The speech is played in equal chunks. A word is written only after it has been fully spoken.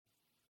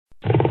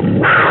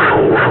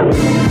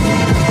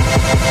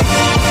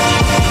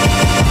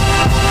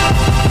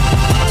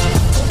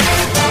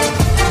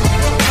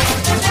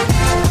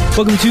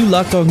Welcome to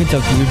Locked On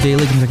Kentucky, your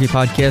daily Kentucky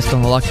podcast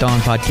on the Locked On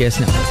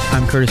Podcast Network.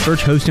 I'm Curtis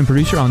Birch, host and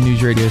producer on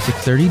News Radio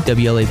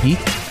 630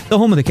 WLAP, the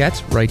home of the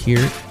Cats, right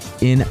here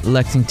in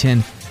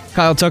Lexington.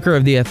 Kyle Tucker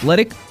of The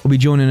Athletic will be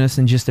joining us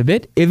in just a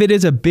bit. If it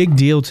is a big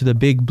deal to the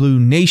Big Blue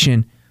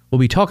Nation, we'll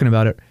be talking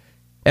about it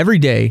every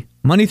day,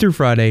 Monday through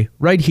Friday,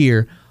 right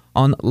here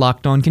on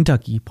Locked On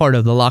Kentucky, part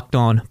of the Locked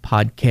On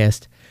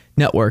Podcast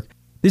Network.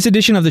 This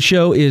edition of the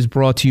show is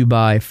brought to you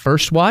by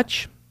First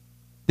Watch.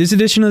 This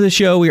edition of the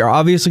show, we are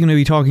obviously going to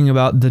be talking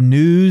about the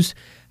news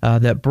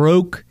that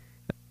broke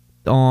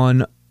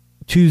on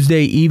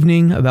Tuesday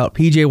evening about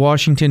P.J.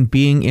 Washington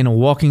being in a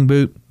walking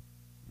boot,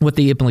 what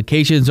the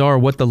implications are,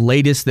 what the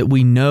latest that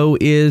we know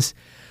is.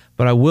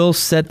 But I will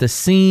set the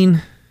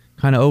scene,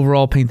 kind of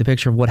overall paint the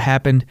picture of what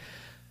happened.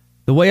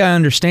 The way I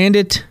understand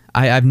it,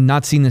 I've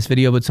not seen this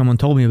video, but someone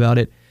told me about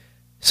it.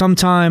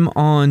 Sometime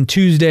on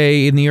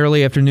Tuesday in the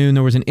early afternoon,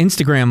 there was an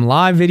Instagram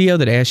live video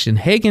that Ashton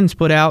Hagans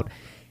put out,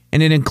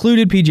 and it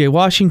included P.J.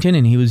 Washington,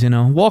 and he was in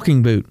a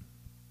walking boot.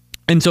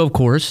 And so, of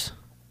course,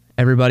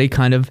 everybody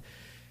kind of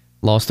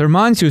lost their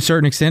minds to a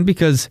certain extent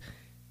because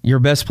your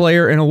best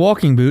player in a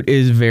walking boot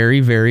is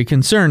very, very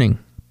concerning.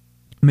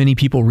 Many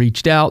people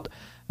reached out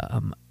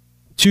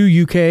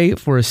to UK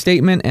for a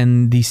statement,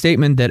 and the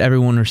statement that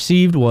everyone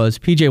received was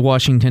P.J.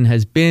 Washington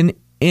has been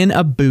in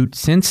a boot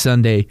since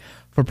Sunday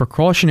for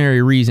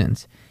precautionary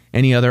reasons.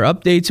 Any other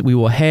updates we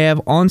will have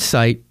on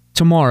site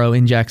tomorrow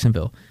in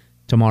Jacksonville.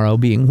 Tomorrow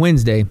being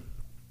Wednesday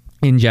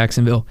in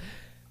Jacksonville.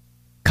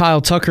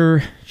 Kyle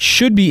Tucker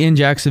should be in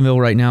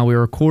Jacksonville right now.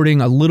 We're recording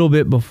a little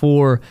bit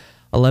before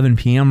 11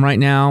 p.m. right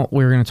now.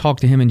 We're going to talk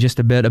to him in just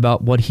a bit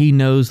about what he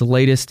knows, the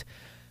latest.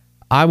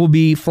 I will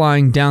be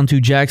flying down to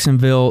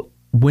Jacksonville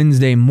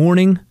Wednesday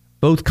morning.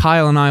 Both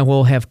Kyle and I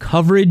will have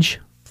coverage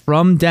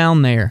from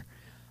down there.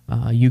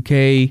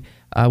 UK,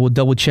 I will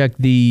double check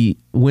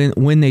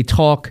when they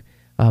talk,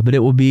 but it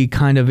will be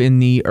kind of in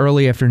the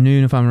early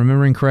afternoon if I'm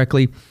remembering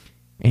correctly.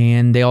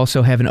 And they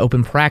also have an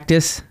open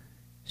practice,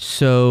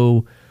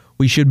 so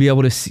we should be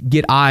able to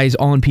get eyes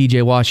on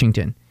P.J.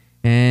 Washington.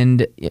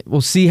 And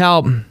we'll see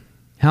how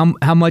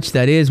much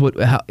that is,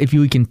 if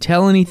we can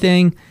tell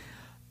anything.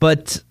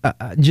 But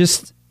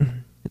just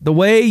the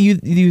way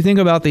you think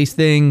about these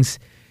things,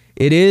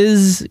 it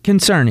is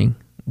concerning.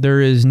 There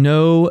is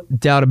no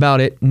doubt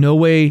about it, no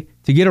way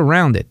to get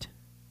around it.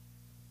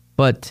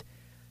 But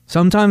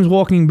sometimes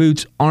walking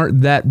boots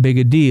aren't that big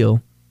a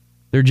deal.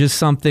 They're just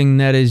something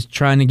that is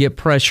trying to get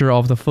pressure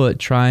off the foot,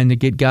 trying to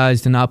get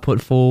guys to not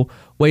put full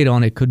weight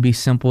on it. Could be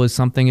simple as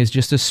something as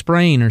just a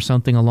sprain or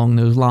something along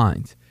those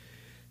lines.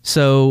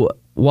 So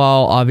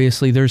while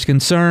obviously there's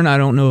concern, I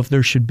don't know if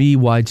there should be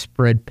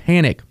widespread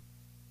panic.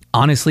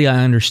 Honestly,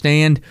 I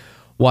understand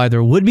why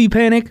there would be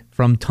panic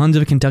from tons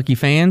of Kentucky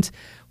fans.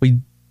 We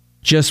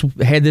just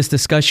had this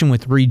discussion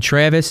with Reed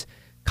Travis.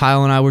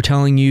 Kyle and I were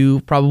telling you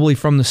probably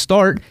from the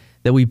start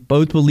that we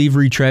both believe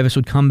Reed Travis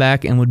would come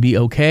back and would be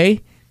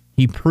okay.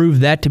 He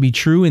proved that to be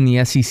true in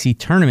the SEC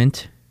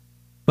tournament.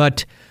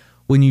 But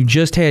when you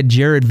just had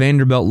Jared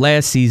Vanderbilt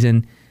last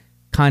season,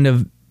 kind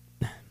of,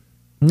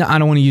 I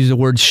don't want to use the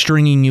word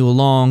stringing you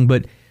along,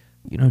 but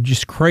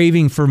just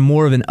craving for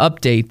more of an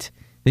update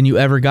than you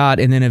ever got,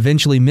 and then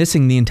eventually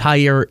missing the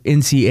entire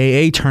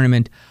NCAA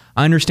tournament,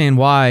 I understand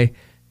why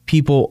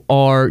people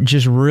are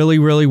just really,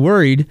 really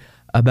worried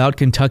about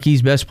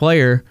Kentucky's best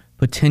player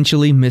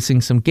potentially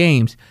missing some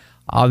games.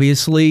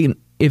 Obviously,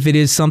 if it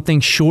is something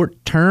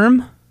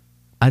short-term,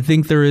 I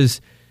think there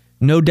is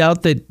no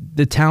doubt that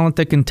the talent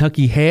that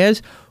Kentucky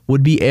has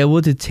would be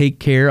able to take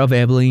care of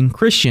Abilene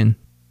Christian.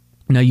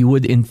 Now, you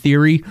would, in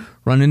theory,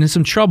 run into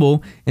some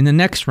trouble in the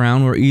next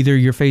round where either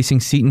you're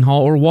facing Seton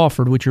Hall or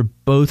Wofford, which are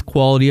both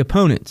quality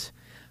opponents.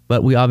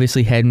 But we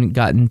obviously hadn't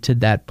gotten to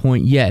that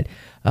point yet.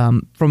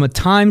 From a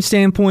time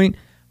standpoint,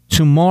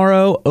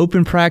 tomorrow,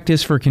 open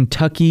practice for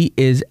Kentucky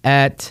is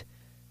at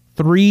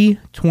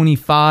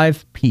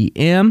 3:25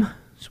 p.m.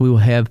 So we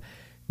will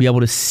be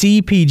able to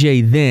see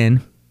PJ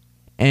then.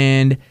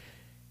 And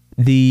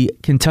the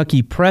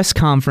Kentucky press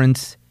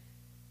conference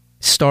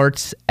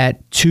starts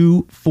at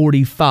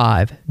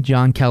 2:45.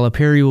 John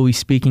Calipari will be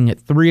speaking at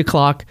 3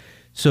 o'clock.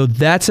 So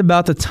that's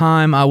about the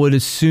time I would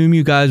assume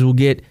you guys will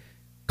get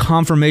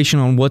confirmation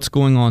on what's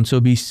going on. So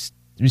be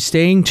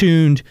staying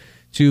tuned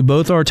to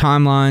both our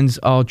timelines.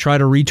 I'll try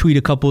to retweet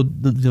a couple of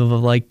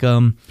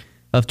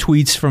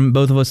tweets from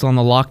both of us on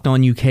the Locked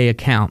On UK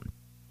account.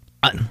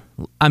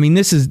 I mean,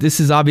 this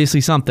is obviously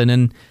something.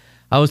 And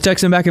I was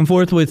texting back and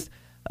forth with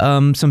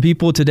some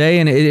people today,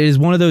 and it is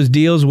one of those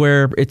deals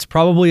where it's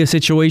probably a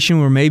situation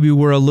where maybe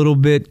we're a little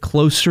bit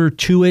closer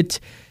to it,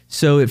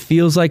 so it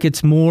feels like it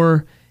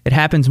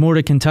happens more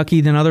to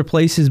Kentucky than other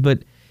places.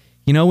 But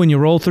when you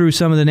roll through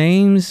some of the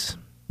names,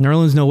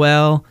 Nerlens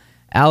Noel,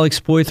 Alex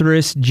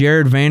Poythress,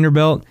 Jared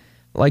Vanderbilt,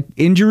 like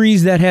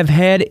injuries that have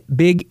had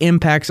big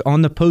impacts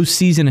on the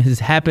postseason has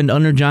happened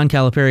under John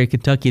Calipari at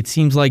Kentucky. It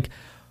seems like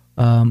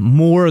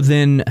more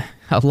than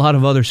a lot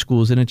of other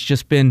schools, and it's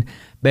just been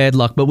bad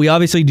luck. But we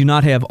obviously do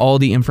not have all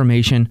the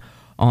information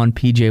on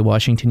P.J.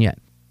 Washington yet.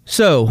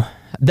 So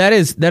that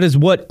is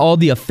what all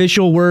the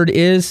official word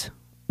is.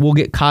 We'll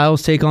get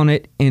Kyle's take on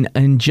it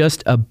in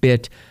just a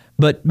bit.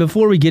 But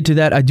before we get to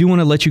that, I do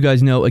want to let you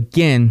guys know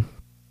again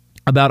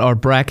about our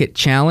bracket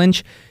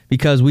challenge,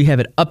 because we have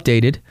it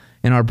updated,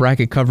 and our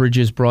bracket coverage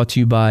is brought to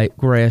you by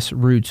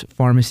Grassroots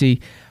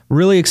Pharmacy.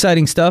 Really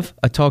exciting stuff.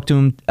 I talked to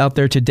them out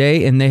there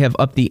today, and they have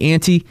upped the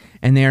ante,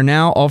 and they are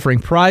now offering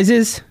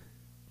prizes.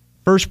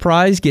 First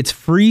prize gets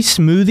free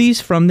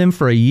smoothies from them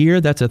for a year.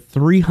 That's a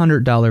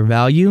 $300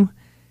 value.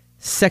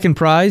 Second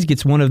prize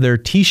gets one of their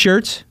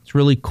t-shirts. It's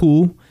really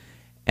cool.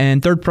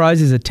 And third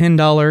prize is a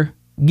 $10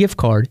 gift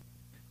card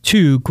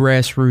to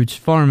Grassroots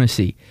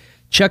Pharmacy.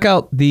 Check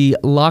out the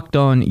Locked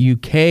On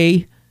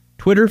UK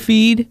Twitter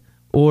feed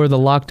or the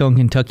Locked On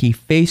Kentucky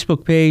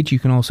Facebook page. You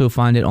can also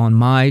find it on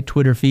my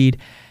Twitter feed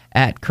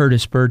at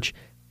Curtis Birch,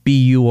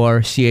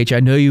 Burch. I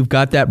know you've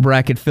got that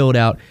bracket filled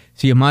out,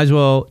 so you might as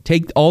well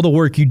take all the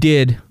work you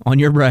did on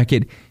your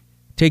bracket,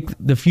 take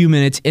the few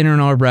minutes, enter in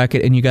our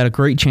bracket, and you got a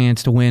great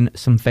chance to win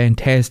some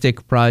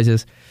fantastic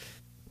prizes.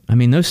 I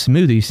mean, those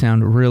smoothies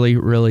sound really,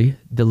 really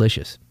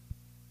delicious.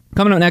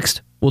 Coming up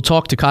next, we'll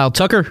talk to Kyle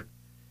Tucker,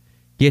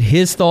 get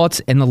his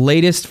thoughts and the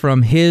latest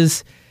from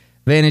his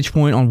vantage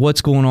point on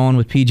what's going on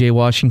with PJ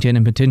Washington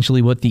and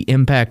potentially what the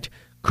impact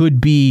could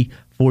be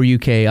for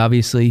UK.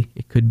 Obviously,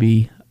 it could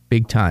be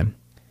big time.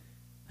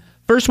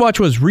 First Watch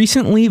was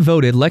recently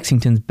voted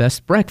Lexington's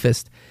best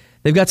breakfast.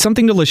 They've got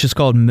something delicious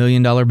called $1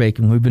 Million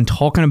Bacon. We've been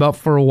talking about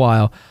for a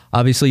while.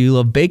 Obviously, you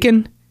love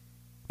bacon,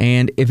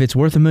 and if it's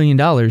worth $1 million,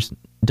 it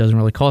doesn't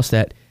really cost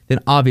that, then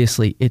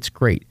obviously it's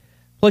great.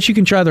 Plus, you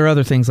can try their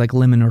other things like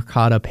lemon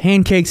ricotta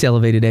pancakes,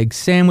 elevated egg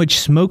sandwich,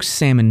 smoked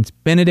salmon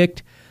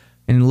Benedict,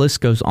 and the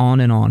list goes on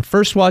and on.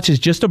 First Watch is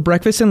just a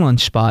breakfast and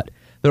lunch spot.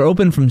 They're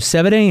open from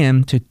 7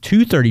 a.m. to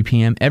 2:30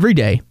 p.m. every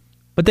day,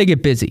 but they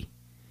get busy.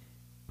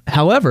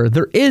 However,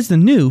 there is the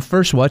new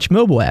First Watch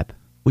mobile app,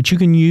 which you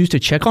can use to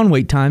check on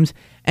wait times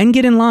and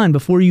get in line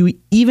before you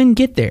even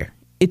get there.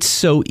 It's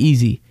so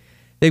easy.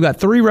 They've got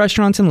 3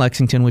 restaurants in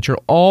Lexington, which are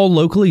all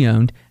locally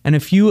owned, and a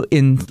few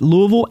in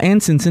Louisville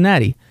and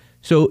Cincinnati.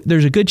 So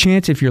there's a good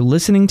chance if you're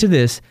listening to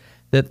this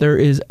that there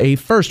is a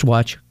First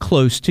Watch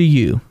close to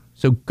you.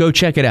 So go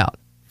check it out.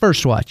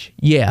 First Watch.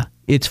 Yeah,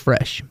 it's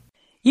fresh.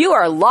 You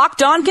are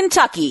Locked On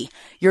Kentucky,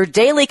 your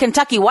daily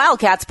Kentucky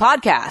Wildcats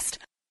podcast.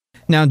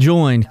 Now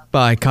joined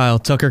by Kyle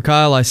Tucker.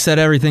 Kyle, I set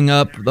everything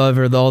up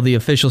over all the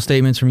official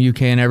statements from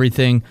UK and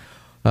everything.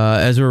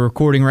 As we're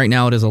recording right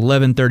now, it is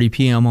 11:30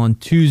 p.m. on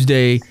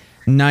Tuesday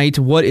night.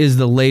 What is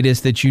the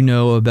latest that you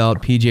know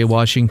about PJ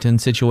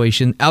Washington's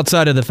situation,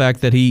 outside of the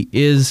fact that he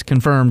is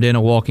confirmed in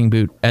a walking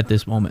boot at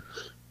this moment?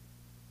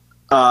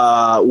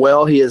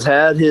 Well, he has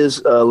had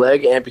his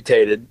leg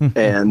amputated,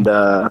 and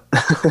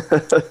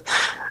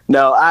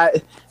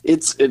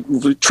it's an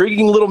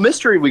intriguing little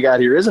mystery we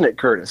got here, isn't it,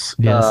 Curtis?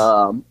 Yes.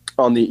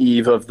 On the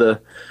eve of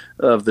the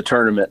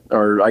tournament,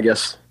 or I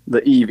guess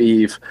the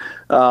eve.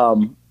 I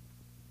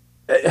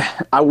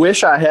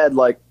wish I had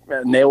like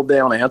a nailed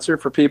down answer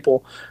for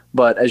people,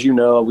 but as you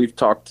know, we've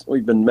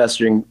been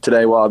messaging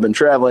today while I've been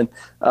traveling.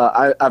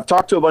 I've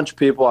talked to a bunch of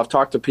people. I've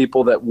talked to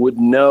people that would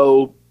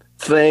know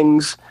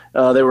things.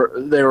 They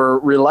were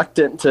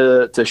reluctant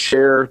to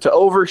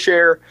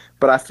overshare,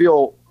 but I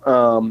feel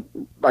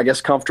I guess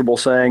comfortable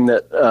saying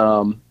that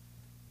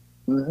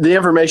the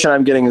information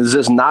I'm getting is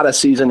this not a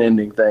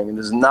season-ending thing, and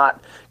is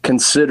not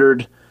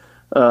considered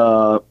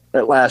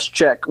at last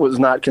check was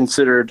not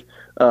considered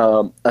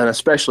an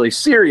especially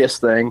serious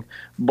thing.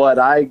 But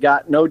I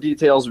got no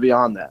details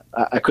beyond that.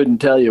 I couldn't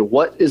tell you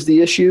what is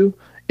the issue,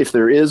 if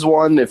there is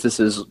one, if this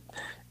is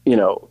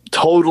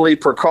totally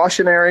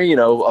precautionary,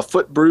 a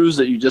foot bruise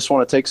that you just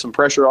want to take some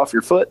pressure off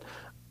your foot.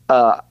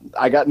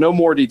 I got no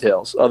more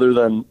details other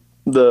than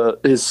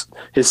his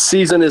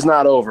season is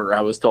not over,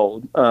 I was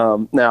told.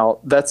 Now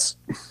that's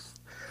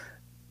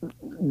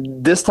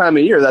this time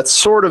of year, that's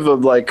sort of a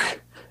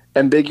like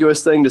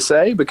ambiguous thing to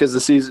say, because the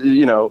season,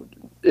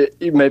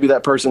 maybe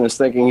that person is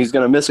thinking he's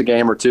going to miss a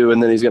game or two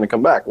and then he's going to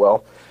come back.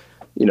 Well,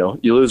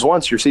 you lose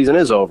once, your season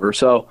is over.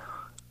 So,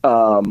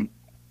 I'm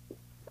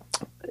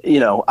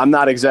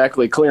not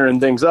exactly clearing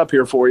things up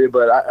here for you,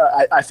 but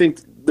I think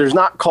there's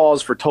not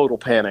cause for total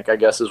panic, I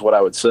guess is what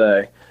I would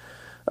say.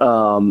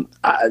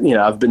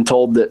 I've been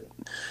told that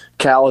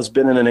Cal has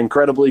been in an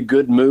incredibly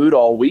good mood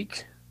all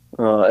week,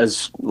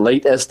 as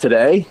late as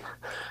today.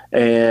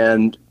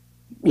 And,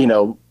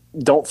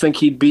 don't think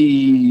he'd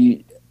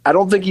be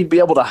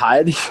able to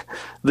hide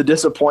the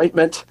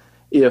disappointment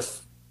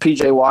if he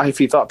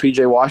thought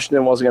PJ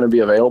Washington wasn't going to be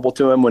available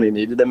to him when he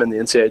needed him in the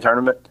NCAA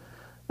tournament.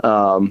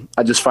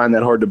 I just find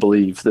that hard to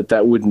believe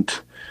that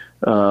wouldn't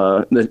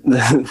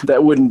that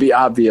wouldn't be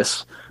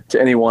obvious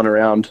to anyone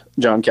around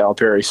John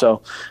Calipari.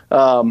 So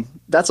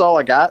that's all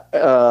I got.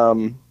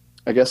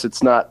 I guess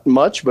it's not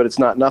much, but it's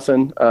not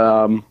nothing.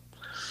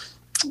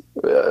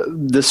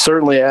 This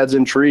certainly adds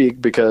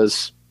intrigue,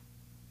 because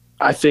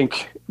I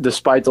think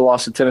despite the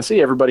loss to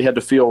Tennessee, everybody had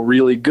to feel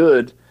really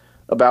good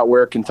about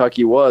where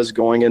Kentucky was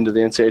going into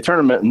the NCAA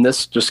tournament. And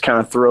this just kind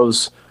of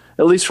throws,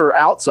 at least for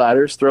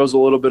outsiders, throws a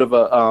little bit of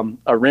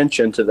a wrench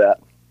into that.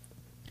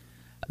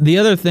 The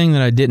other thing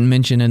that I didn't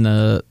mention in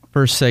the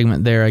first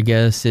segment there, I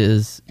guess,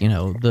 is,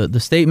 the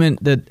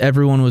statement that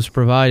everyone was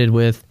provided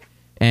with,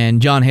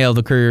 and John Hale,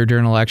 the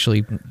Courier-Journal,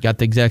 actually got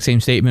the exact same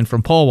statement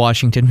from Paul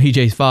Washington,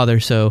 PJ's father,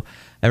 so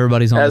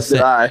everybody's on As the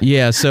did I.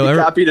 Yeah, so he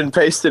copied and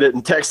pasted it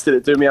and texted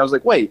it to me. I was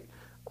like, wait,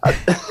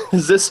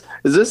 is this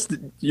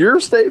your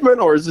statement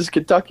or is this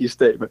Kentucky's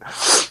statement?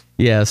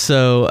 Yeah,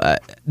 so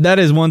that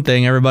is one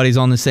thing. Everybody's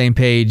on the same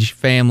page,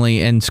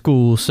 family and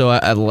school. So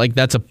I like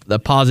that's a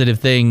positive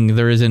thing.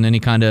 There isn't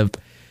any kind of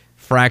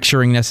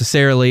fracturing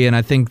necessarily. And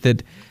I think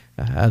that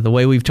the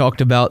way we've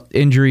talked about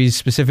injuries,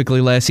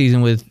 specifically last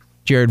season with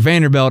Jared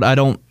Vanderbilt, I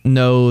don't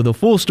know the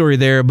full story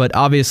there, but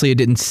obviously it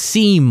didn't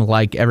seem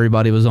like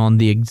everybody was on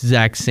the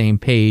exact same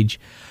page,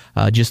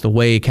 just the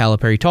way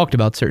Calipari talked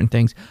about certain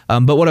things.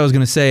 But what I was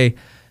going to say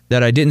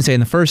that I didn't say in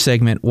the first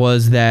segment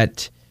was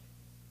that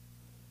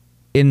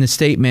in the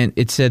statement,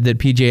 it said that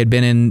PJ had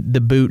been in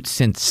the boot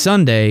since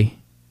Sunday.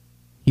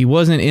 He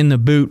wasn't in the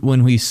boot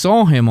when we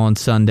saw him on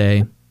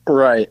Sunday.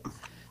 Right.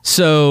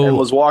 So and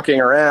was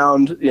walking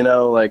around,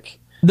 like.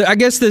 I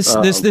guess this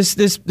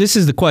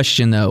is the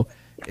question, though.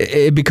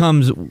 It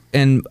becomes,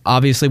 and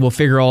obviously we'll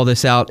figure all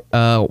this out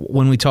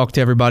when we talk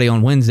to everybody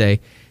on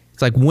Wednesday.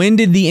 It's like, when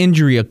did the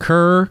injury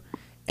occur?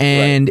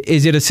 And right.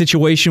 Is it a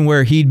situation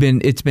where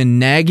it's been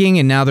nagging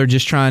and now they're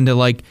just trying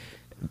to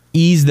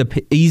ease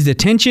the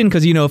tension?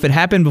 Because if it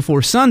happened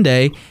before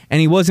Sunday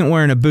and he wasn't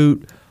wearing a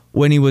boot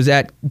when he was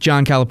at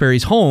John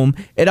Calipari's home,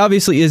 it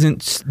obviously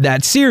isn't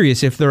that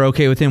serious if they're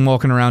okay with him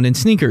walking around in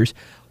sneakers.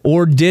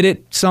 Or did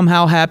it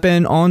somehow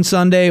happen on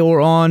Sunday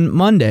or on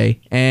Monday?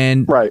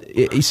 And right.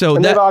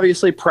 They've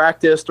obviously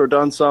practiced or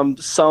done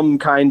some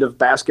kind of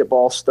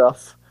basketball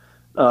stuff,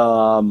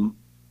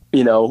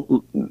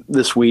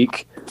 this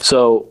week.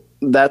 So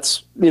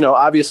that's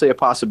obviously a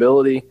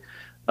possibility.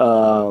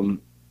 I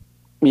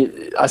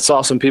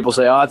saw some people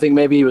say, I think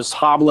maybe he was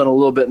hobbling a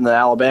little bit in the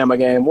Alabama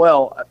game.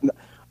 Well,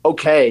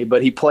 okay,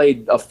 but he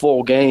played a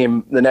full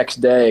game the next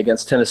day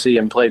against Tennessee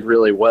and played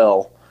really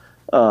well.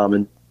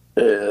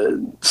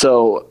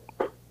 So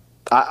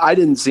I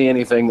didn't see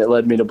anything that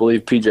led me to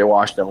believe P.J.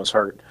 Washington was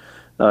hurt.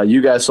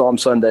 You guys saw him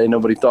Sunday.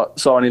 Nobody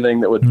saw anything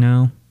that would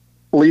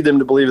lead them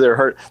to believe they were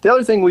hurt. The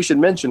other thing we should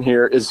mention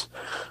here is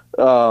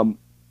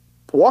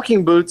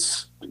walking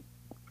boots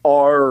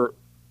are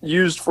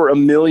used for a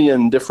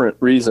million different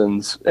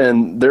reasons,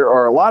 and there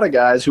are a lot of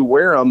guys who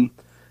wear them,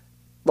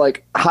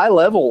 like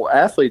high-level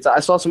athletes. I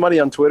saw somebody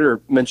on Twitter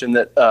mention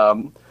that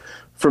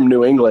from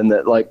New England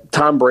that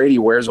Tom Brady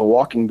wears a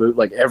walking boot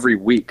every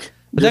week.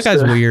 But that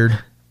guy's weird.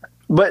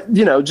 But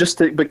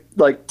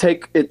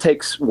it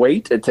takes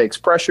weight, it takes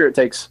pressure, it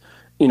takes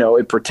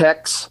it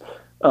protects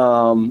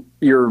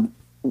your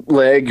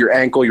leg, your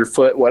ankle, your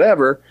foot,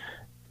 whatever.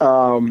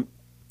 Some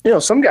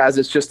guys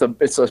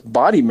it's a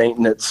body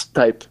maintenance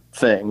type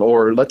thing,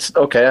 or I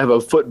have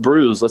a foot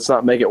bruise, let's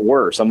not make it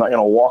worse. I'm not going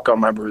to walk on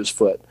my bruised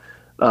foot.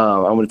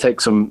 I'm going to take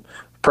some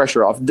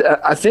pressure off.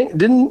 I think,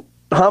 didn't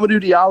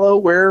Hamidou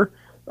Diallo wear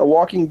a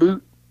walking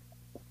boot?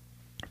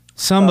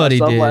 Somebody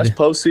did last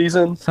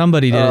postseason.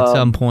 Somebody did at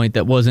some point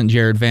that wasn't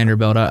Jared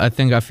Vanderbilt. I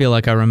feel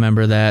like I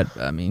remember that.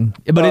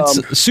 But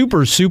it's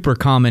super, super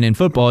common in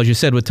football, as you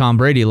said, with Tom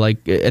Brady.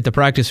 At the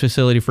practice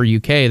facility for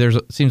UK,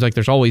 seems like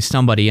there's always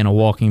somebody in a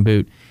walking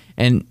boot.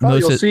 And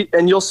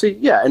you'll see,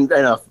 in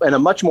a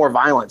much more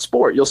violent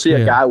sport, you'll see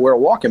a guy wear a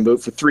walking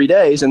boot for 3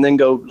 days and then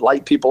go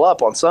light people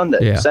up on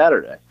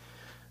Saturday.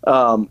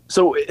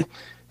 So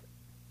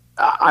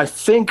I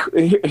think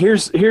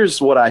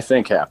here's what I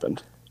think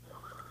happened.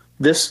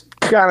 This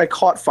kind of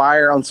caught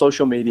fire on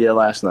social media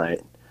last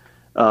night,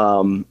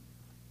 and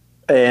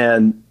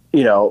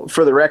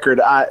for the record,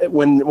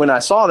 when I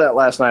saw that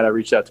last night, I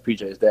reached out to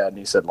PJ's dad, and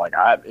he said,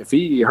 if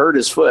he hurt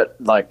his foot,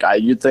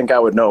 you'd think I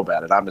would know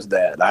about it. I'm his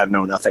dad. I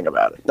know nothing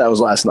about it. That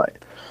was last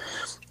night.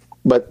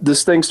 But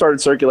this thing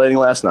started circulating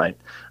last night.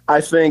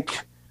 I think,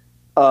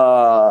 it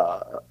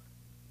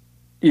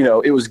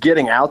was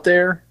getting out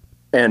there,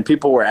 and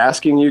people were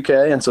asking UK,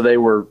 and so they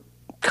were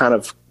kind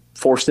of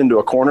forced into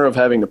a corner of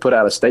having to put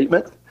out a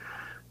statement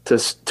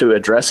to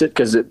address it,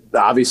 because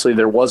obviously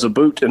there was a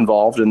boot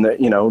involved and that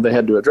they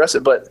had to address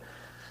it. But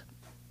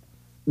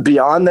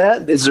beyond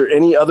that, is there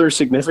any other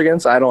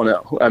significance? I don't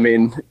know.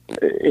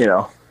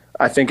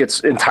 I think it's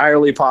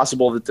entirely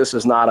possible that this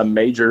is not a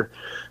major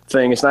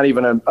thing. It's not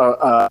even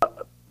a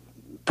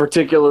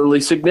particularly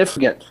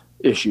significant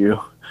issue.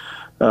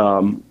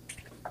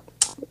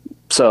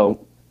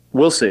 So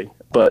we'll see.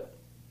 But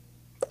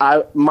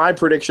my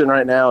prediction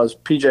right now is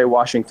P.J.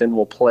 Washington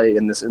will play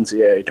in this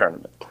NCAA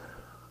tournament.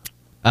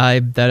 I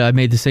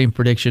made the same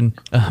prediction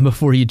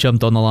before you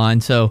jumped on the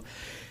line, so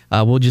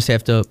we'll just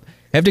have to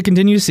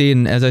continue to see.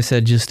 And as I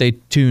said, just stay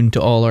tuned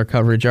to all our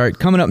coverage. All right,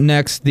 coming up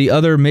next, the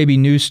other maybe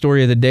news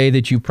story of the day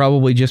that you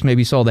probably just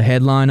maybe saw the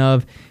headline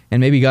of and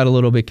maybe got a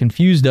little bit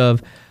confused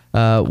of.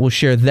 We'll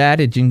share that.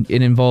 It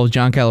involves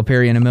John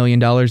Calipari and $1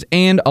 million,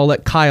 and I'll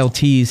let Kyle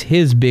tease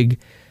his big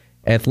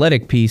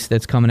athletic piece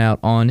that's coming out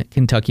on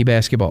Kentucky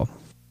basketball.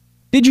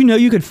 Did you know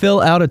you could fill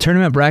out a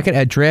tournament bracket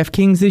at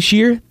DraftKings this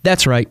year?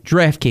 That's right,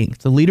 DraftKings,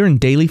 the leader in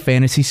daily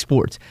fantasy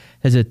sports,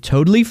 has a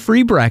totally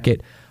free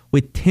bracket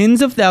with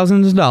tens of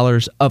thousands of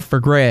dollars up for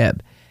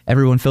grab.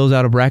 Everyone fills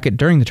out a bracket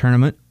during the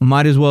tournament.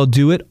 Might as well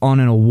do it on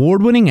an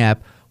award-winning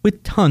app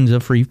with tons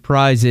of free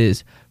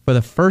prizes. For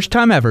the first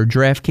time ever,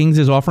 DraftKings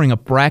is offering a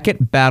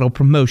bracket battle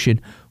promotion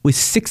with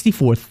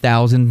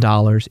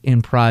 $64,000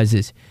 in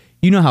prizes.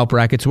 You know how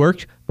brackets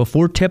work.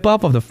 Before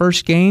tip-off of the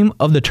first game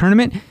of the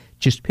tournament,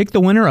 just pick the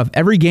winner of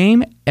every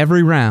game,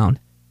 every round.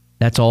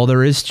 That's all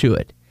there is to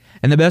it.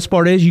 And the best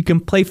part is you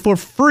can play for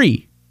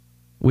free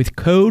with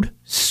code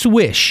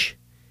SWISH.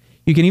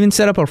 You can even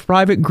set up a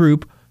private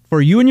group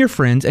for you and your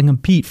friends and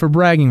compete for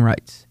bragging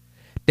rights.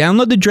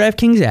 Download the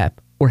DraftKings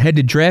app or head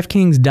to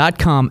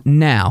DraftKings.com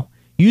now.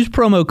 Use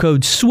promo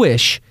code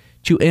SWISH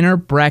to enter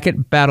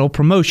bracket battle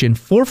promotion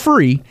for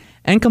free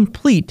and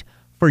complete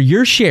for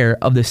your share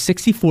of the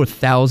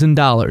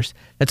 $64,000.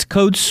 That's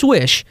code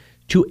SWISH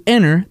to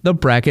enter the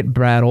bracket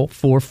battle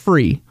for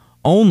free.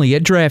 Only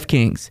at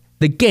DraftKings,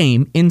 the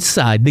game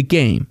inside the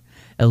game.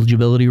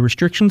 Eligibility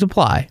restrictions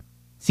apply.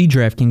 See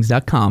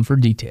DraftKings.com for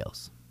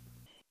details.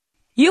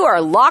 You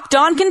are Locked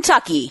On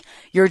Kentucky,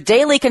 your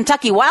daily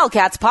Kentucky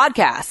Wildcats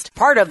podcast,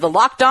 part of the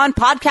Locked On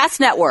Podcast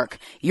Network,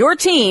 your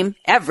team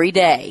every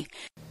day.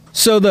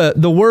 So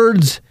the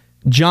words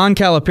John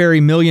Calipari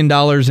 $1 million in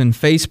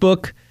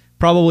Facebook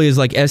probably is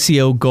like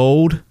SEO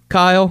gold,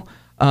 Kyle.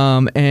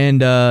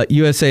 And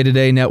USA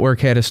Today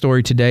Network had a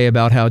story today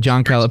about how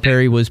John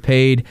Calipari was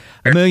paid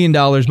 $1 million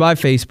by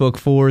Facebook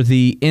for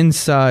the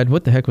Inside,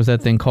 what the heck was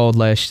that thing called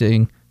last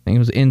thing? I think it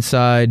was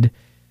Inside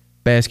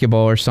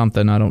Basketball or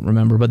something. I don't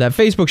remember. But that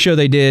Facebook show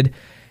they did,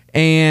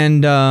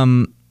 and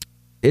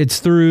it's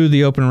through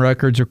the open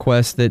records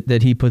request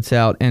that he puts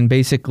out. And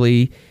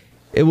basically,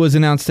 it was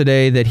announced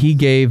today that he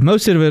gave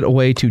most of it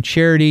away to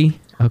charity.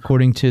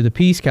 According to the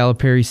piece,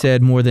 Calipari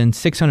said more than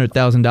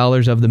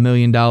 $600,000 of the $1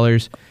 million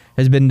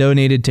has been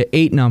donated to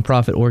 8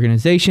 nonprofit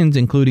organizations,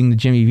 including the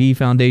Jimmy V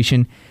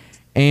Foundation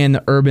and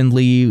the Urban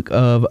League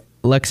of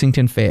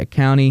Lexington-Fayette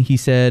County. He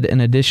said an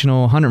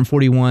additional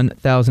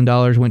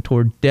 $141,000 went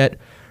toward debt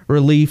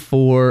relief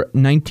for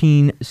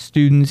 19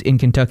 students in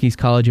Kentucky's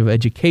College of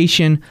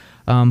Education,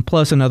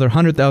 plus another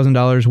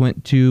 $100,000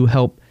 went to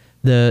help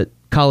the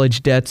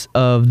college debts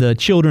of the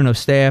children of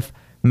staff,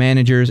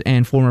 managers,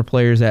 and former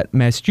players at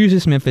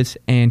Massachusetts, Memphis,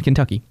 and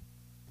Kentucky.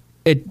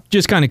 It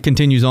just kind of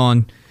continues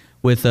on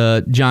with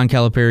John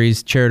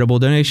Calipari's charitable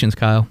donations,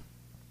 Kyle.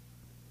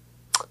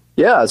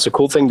 Yeah, it's a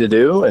cool thing to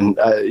do, and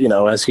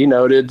as he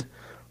noted,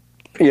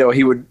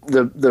 he would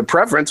the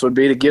preference would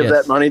be to give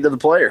that money to the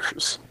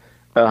players,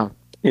 or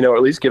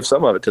at least give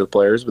some of it to the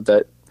players, but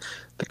that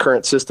the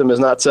current system is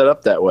not set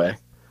up that way.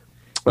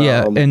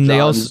 Yeah, and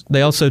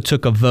they also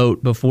took a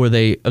vote before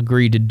they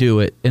agreed to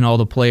do it, and all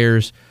the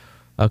players,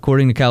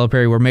 according to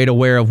Calipari, were made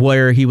aware of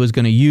where he was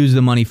going to use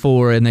the money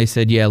for, and they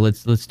said, yeah,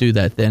 let's do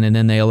that then. And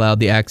then they allowed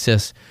the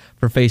access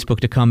for Facebook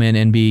to come in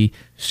and be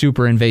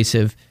super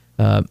invasive,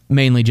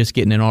 mainly just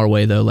getting in our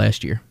way, though,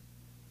 last year.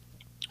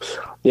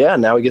 Yeah,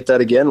 now we get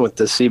that again with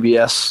the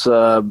CBS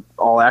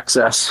All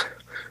Access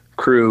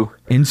crew.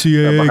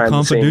 NCAA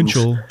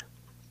Confidential.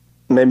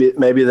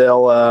 Maybe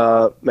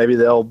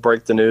they'll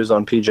break the news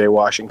on PJ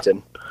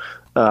Washington.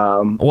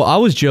 Well, I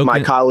was joking.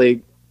 My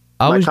colleague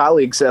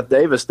Seth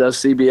Davis does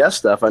CBS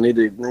stuff. I need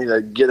to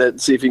get it,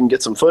 see if he can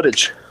get some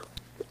footage.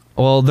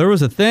 Well, there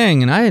was a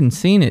thing, and I hadn't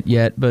seen it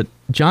yet, but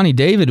Johnny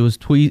David was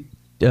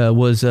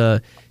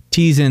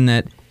teasing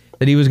that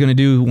he was going to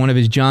do one of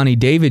his Johnny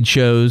David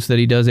shows that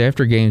he does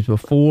after games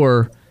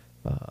before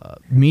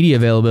media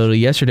availability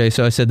yesterday.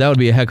 So I said that would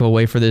be a heck of a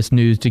way for this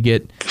news to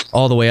get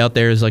all the way out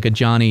there as like a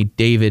Johnny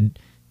David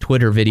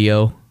Twitter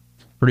video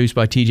produced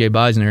by TJ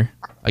Beisner.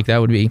 Like that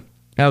would be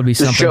something.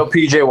 To show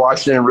PJ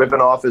Washington ripping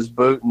off his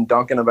boot and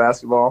dunking a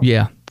basketball.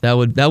 Yeah, that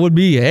would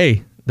be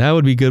a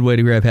good way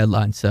to grab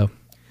headlines. So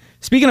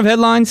speaking of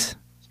headlines,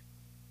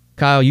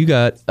 Kyle, you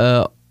got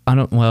I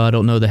don't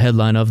know the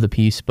headline of the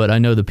piece, but I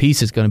know the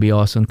piece is going to be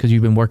awesome because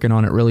you've been working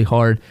on it really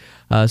hard.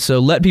 So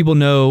let people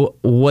know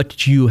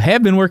what you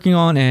have been working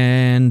on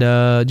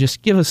and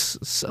just give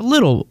us a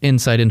little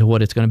insight into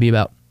what it's going to be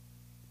about.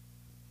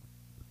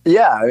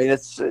 Yeah, I mean,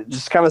 it's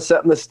just kind of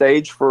setting the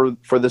stage for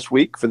this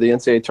week for the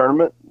NCAA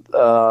tournament,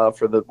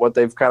 for what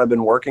they've kind of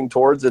been working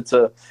towards. It's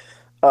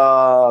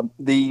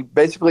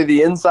basically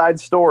the inside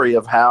story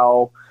of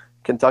how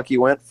Kentucky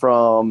went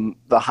from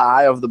the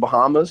high of the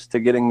Bahamas to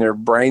getting their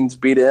brains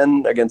beat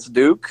in against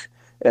Duke,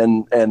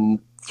 and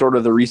sort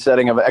of the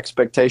resetting of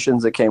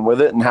expectations that came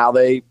with it, and how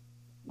they,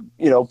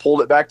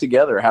 pulled it back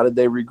together. How did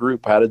they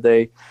regroup? How did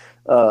they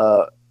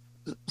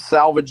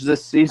salvage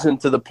this season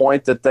to the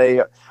point that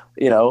they,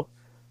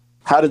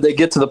 how did they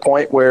get to the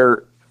point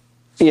where,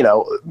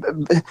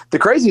 the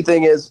crazy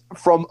thing is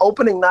from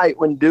opening night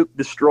when Duke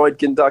destroyed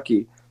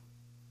Kentucky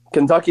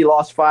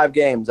lost 5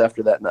 games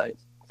after that night,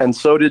 and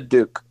so did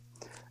Duke.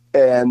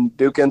 And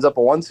Duke ends up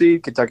a 1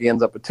 seed. Kentucky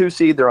ends up a 2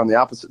 seed. They're on the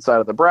opposite side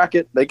of the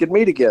bracket. They could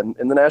meet again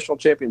in the national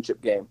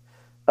championship game.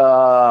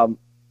 And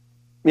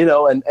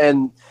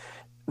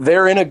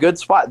they're in a good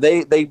spot.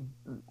 They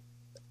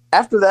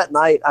after that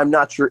night, I'm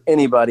not sure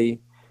anybody,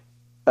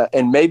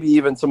 and maybe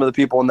even some of the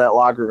people in that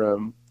locker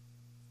room,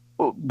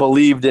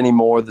 believed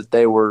anymore that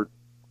they were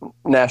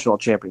national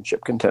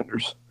championship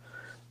contenders.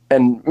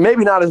 And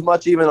maybe not as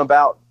much even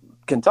about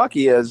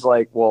Kentucky as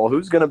like, well,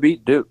 who's going to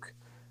beat Duke?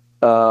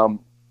 And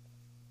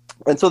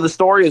so the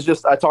story is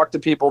just, I talk to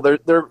people,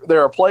 there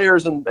are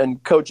players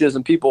and coaches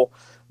and people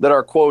that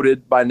are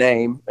quoted by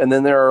name. And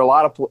then there are a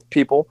lot of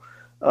people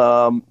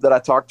that I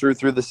talked through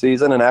the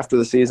season and after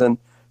the season,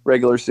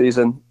 regular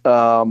season,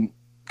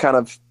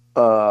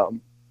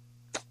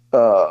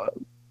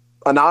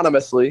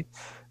 anonymously,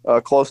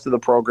 close to the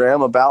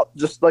program, about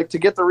just like to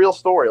get the real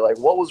story, like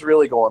what was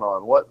really going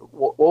on, what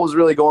was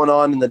really going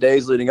on in the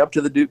days leading up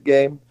to the Duke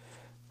game.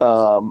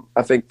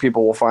 I think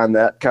people will find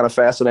that kind of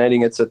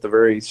fascinating. It's at the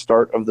very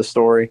start of the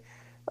story,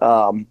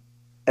 and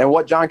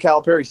what John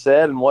Calipari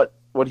said and what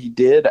he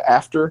did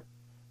after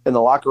in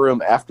the locker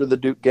room after the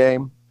Duke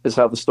game is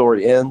how the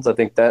story ends. I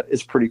think that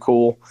is pretty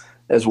cool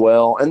as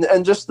well,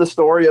 and just the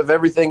story of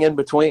everything in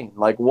between.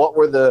 Like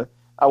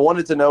I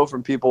wanted to know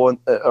from people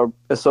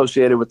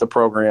associated with the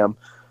program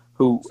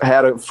who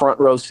had a front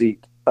row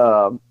seat,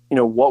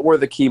 what were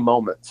the key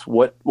moments?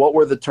 What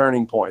were the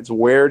turning points?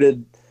 Where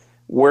did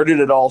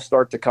it all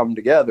start to come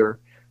together?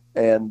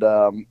 And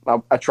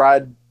I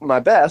tried my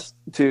best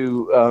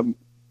to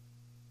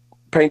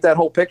paint that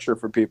whole picture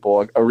for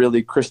people, a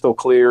really crystal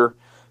clear,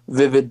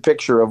 vivid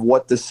picture of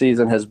what this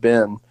season has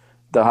been,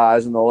 the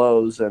highs and the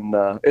lows. And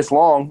it's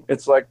long.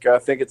 It's like, I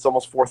think it's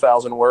almost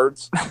 4,000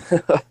 words.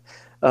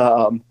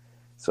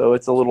 So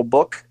it's a little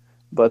book,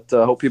 but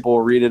I hope people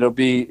will read it. It'll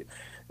be,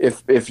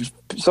 if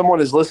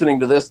someone is listening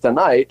to this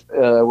tonight,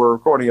 we're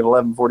recording at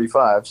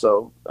 11:45,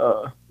 so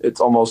it's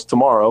almost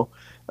tomorrow.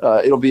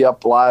 It'll be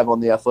up live on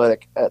The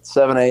Athletic at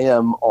 7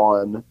 a.m.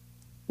 on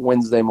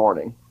Wednesday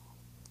morning.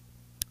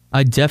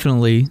 I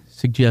definitely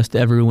suggest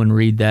everyone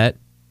read that.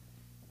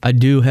 I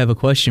do have a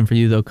question for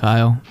you, though,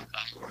 Kyle.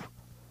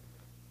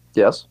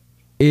 Yes?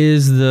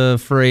 Is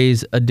the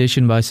phrase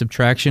addition by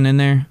subtraction in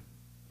there?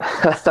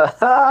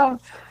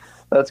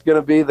 That's going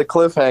to be the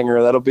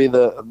cliffhanger. That'll be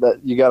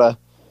that you got to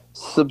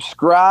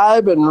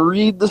subscribe and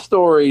read the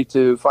story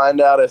to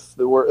find out if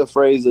the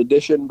phrase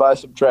addition by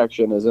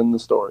subtraction is in the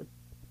story.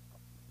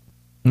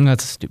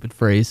 That's a stupid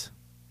phrase.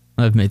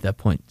 I've made that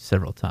point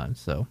several times.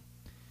 So,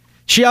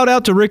 shout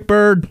out to Rick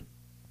Byrd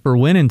for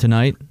winning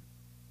tonight.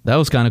 That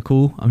was kind of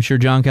cool. I'm sure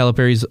John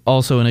Calipari's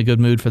also in a good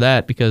mood for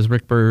that because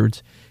Rick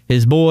Byrd's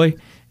his boy,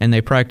 and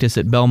they practice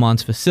at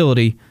Belmont's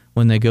facility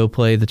when they go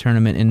play the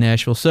tournament in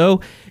Nashville.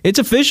 So, it's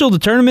official. The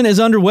tournament is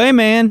underway,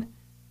 man.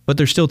 But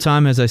there's still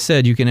time. As I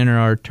said, you can enter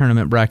our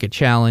tournament bracket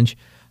challenge.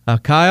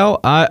 Kyle,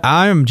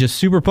 I'm just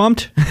super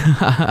pumped.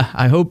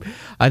 I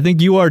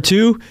think you are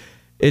too.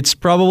 It's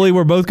probably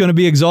we're both going to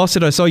be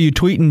exhausted. I saw you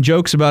tweeting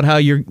jokes about how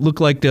you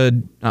look like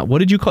what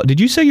did you call? Did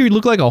you say you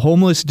look like a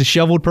homeless,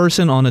 disheveled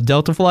person on a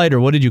Delta flight, or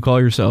what did you call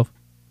yourself?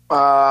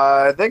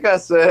 I think I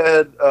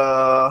said,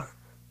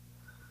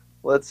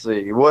 let's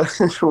see,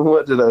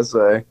 what did I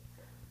say?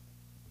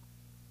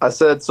 I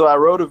said, so I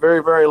wrote a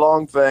very, very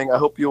long thing. I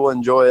hope you will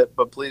enjoy it,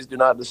 but please do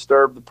not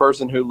disturb the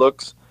person who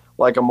looks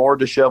like a more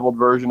disheveled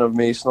version of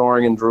me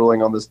snoring and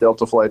drooling on this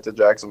Delta flight to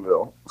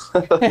Jacksonville.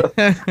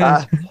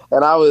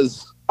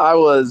 I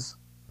was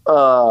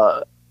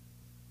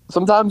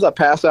sometimes I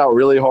pass out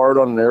really hard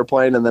on an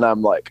airplane, and then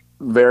I'm like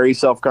very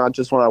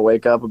self-conscious when I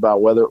wake up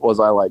about whether it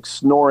was I like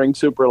snoring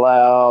super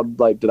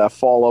loud, like did I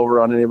fall over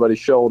on anybody's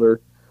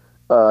shoulder.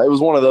 It was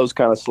one of those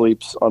kind of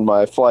sleeps on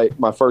my flight,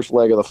 my first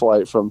leg of the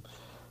flight from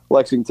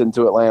Lexington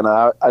to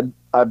Atlanta.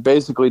 I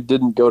basically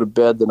didn't go to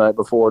bed the night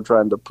before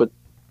trying to put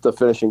the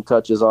finishing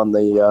touches on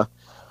the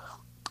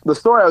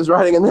story I was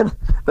writing. And then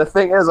the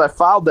thing is, I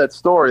filed that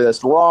story,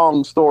 this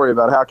long story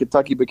about how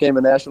Kentucky became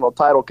a national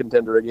title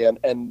contender again.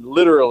 And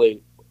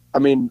literally, I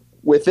mean,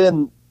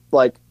 within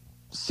like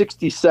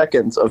 60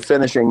 seconds of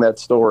finishing that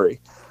story,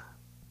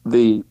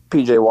 the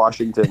PJ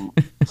Washington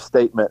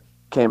statement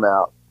came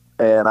out,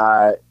 and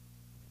I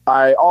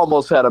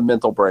almost had a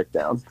mental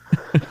breakdown.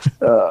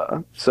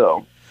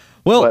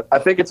 Well, but I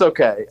think it's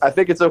okay.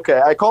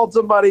 I called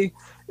somebody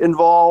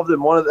involved,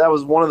 and that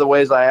was one of the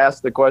ways I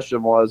asked the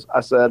question was, I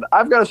said,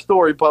 I've got a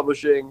story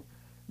publishing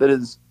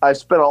I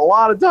spent a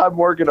lot of time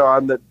working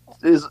on that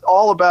is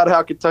all about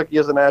how Kentucky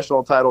is a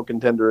national title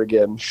contender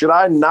again. Should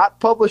I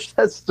not publish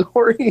that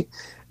story?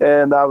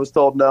 And I was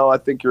told, no, I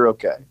think you're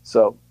okay.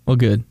 So, well,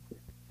 good.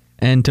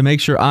 And to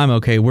make sure I'm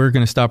okay, we're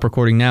going to stop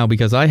recording now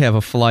because I have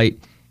a flight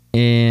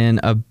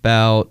in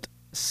about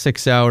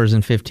 6 hours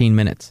and 15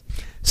 minutes.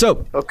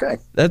 So, okay,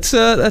 that's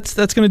going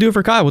to do it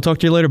for Kyle. We'll talk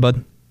to you later,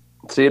 bud.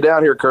 See you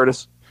down here,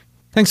 Curtis.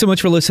 Thanks so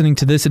much for listening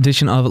to this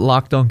edition of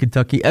Locked On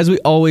Kentucky. As we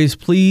always,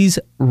 please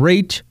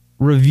rate,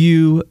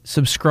 review,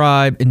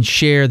 subscribe, and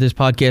share this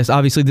podcast.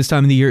 Obviously, this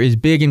time of the year is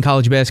big in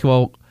college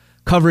basketball.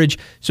 coverage.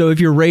 So if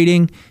you're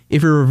rating,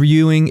 if you're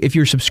reviewing, if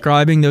you're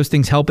subscribing, those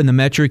things help in the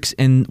metrics.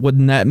 And what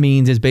that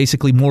means is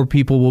basically more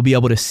people will be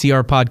able to see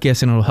our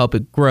podcast and it'll help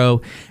it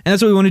grow. And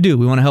that's what we want to do.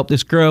 We want to help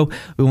this grow.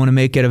 We want to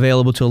make it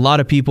available to a lot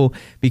of people,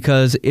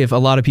 because if a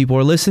lot of people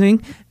are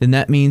listening, then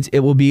that means it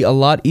will be a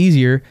lot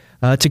easier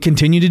to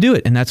continue to do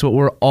it. And that's what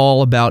we're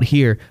all about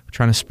here. We're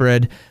trying to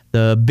spread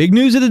the big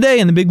news of the day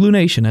and the Big Blue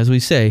Nation, as we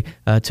say,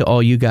 to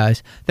all you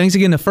guys. Thanks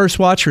again to First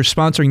Watch for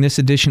sponsoring this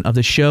edition of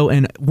the show.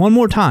 And one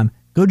more time,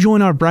 go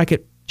join our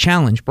bracket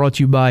challenge brought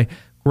to you by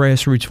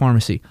Grassroots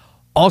Pharmacy.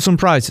 Awesome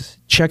prizes.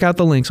 Check out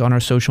the links on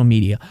our social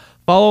media.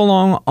 Follow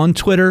along on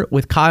Twitter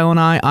with Kyle and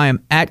I. I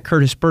am at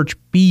Curtis Birch,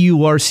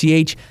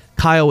 BURCH.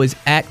 Kyle is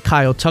at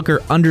Kyle Tucker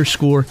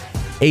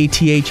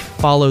 _ATH.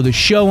 Follow the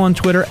show on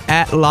Twitter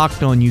at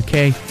Locked On UK.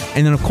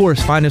 And then, of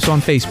course, find us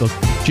on Facebook.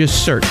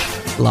 Just search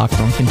Locked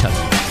On Kentucky.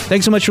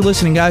 Thanks so much for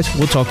listening, guys.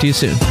 We'll talk to you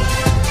soon.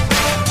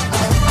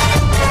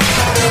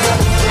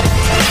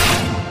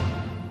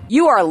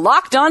 You are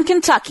Locked On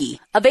Kentucky.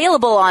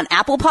 Available on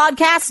Apple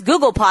Podcasts,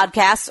 Google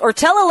Podcasts, or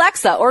tell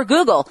Alexa or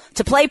Google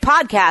to play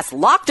podcast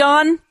Locked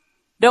On.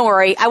 Don't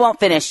worry, I won't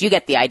finish. You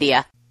get the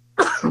idea.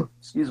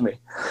 Excuse me.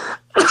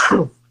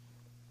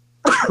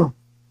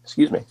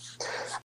 Excuse me.